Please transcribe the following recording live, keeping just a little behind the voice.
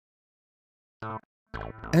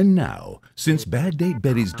And now, since Bad Date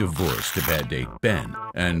Betty's divorce to Bad Date Ben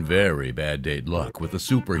and very bad date luck with the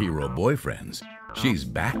superhero boyfriends, she's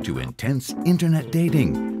back to intense internet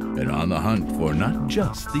dating and on the hunt for not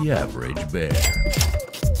just the average bear.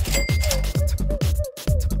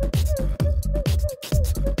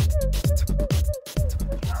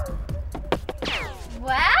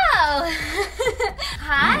 Wow!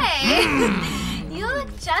 Hi! You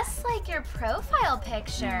look just like your profile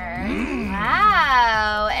picture.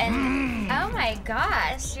 Wow! And oh my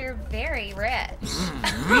gosh, you're very rich.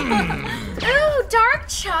 Ooh, dark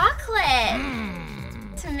chocolate!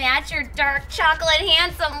 To match your dark chocolate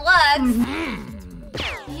handsome looks.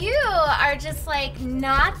 You are just like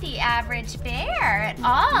not the average bear at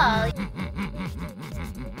all.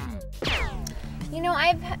 You know,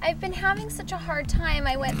 I've been having such a hard time.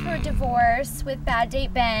 I went through a divorce with Bad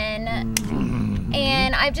Date Ben,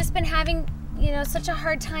 and I've just been having, you know, such a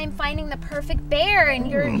hard time finding the perfect bear.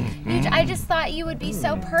 And I just thought you would be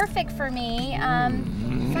so perfect for me.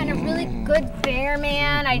 Find a really good bear,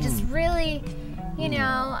 man. I just really, you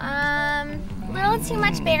know, little too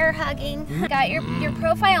much bear hugging. Got your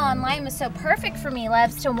profile online was so perfect for me.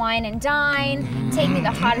 Loves to wine and dine, take me to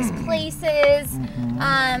the hottest places.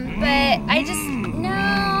 But I just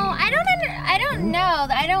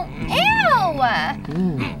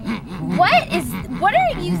what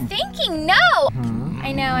are you thinking? No!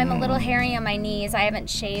 I know, I'm a little hairy on my knees. I haven't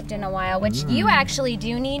shaved in a while, which you actually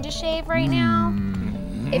do need to shave right now.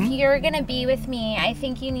 If you're gonna be with me, I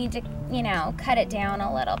think you need to, you know, cut it down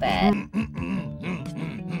a little bit.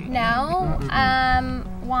 No?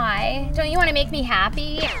 Why? Don't you want to make me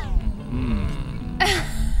happy?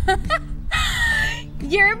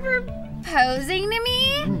 You're proposing to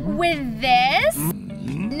me with this?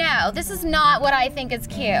 No, this is not what I think is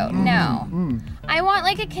cute. No. I want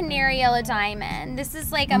like a canary yellow diamond. This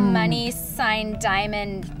is like a money sign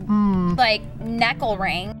diamond, like knuckle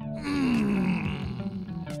ring.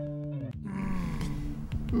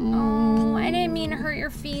 Oh, I didn't mean to hurt your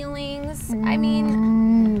feelings. I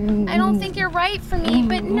mean, I don't think you're right for me,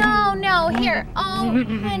 but no, here. Oh,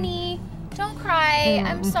 honey, don't cry.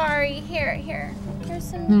 I'm sorry. Here's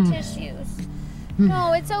some tissues.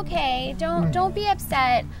 No, it's okay. Don't be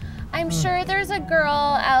upset. I'm sure there's a girl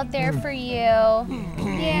out there for you.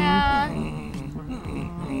 Yeah.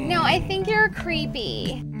 No, I think you're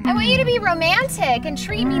creepy. I want you to be romantic and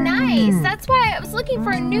treat me nice. That's why I was looking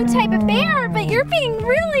for a new type of bear, but you're being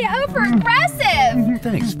really over-aggressive.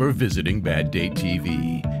 Thanks for visiting Bad Date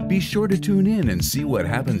TV. Be sure to tune in and see what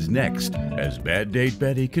happens next as Bad Date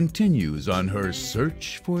Betty continues on her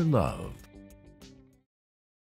search for love.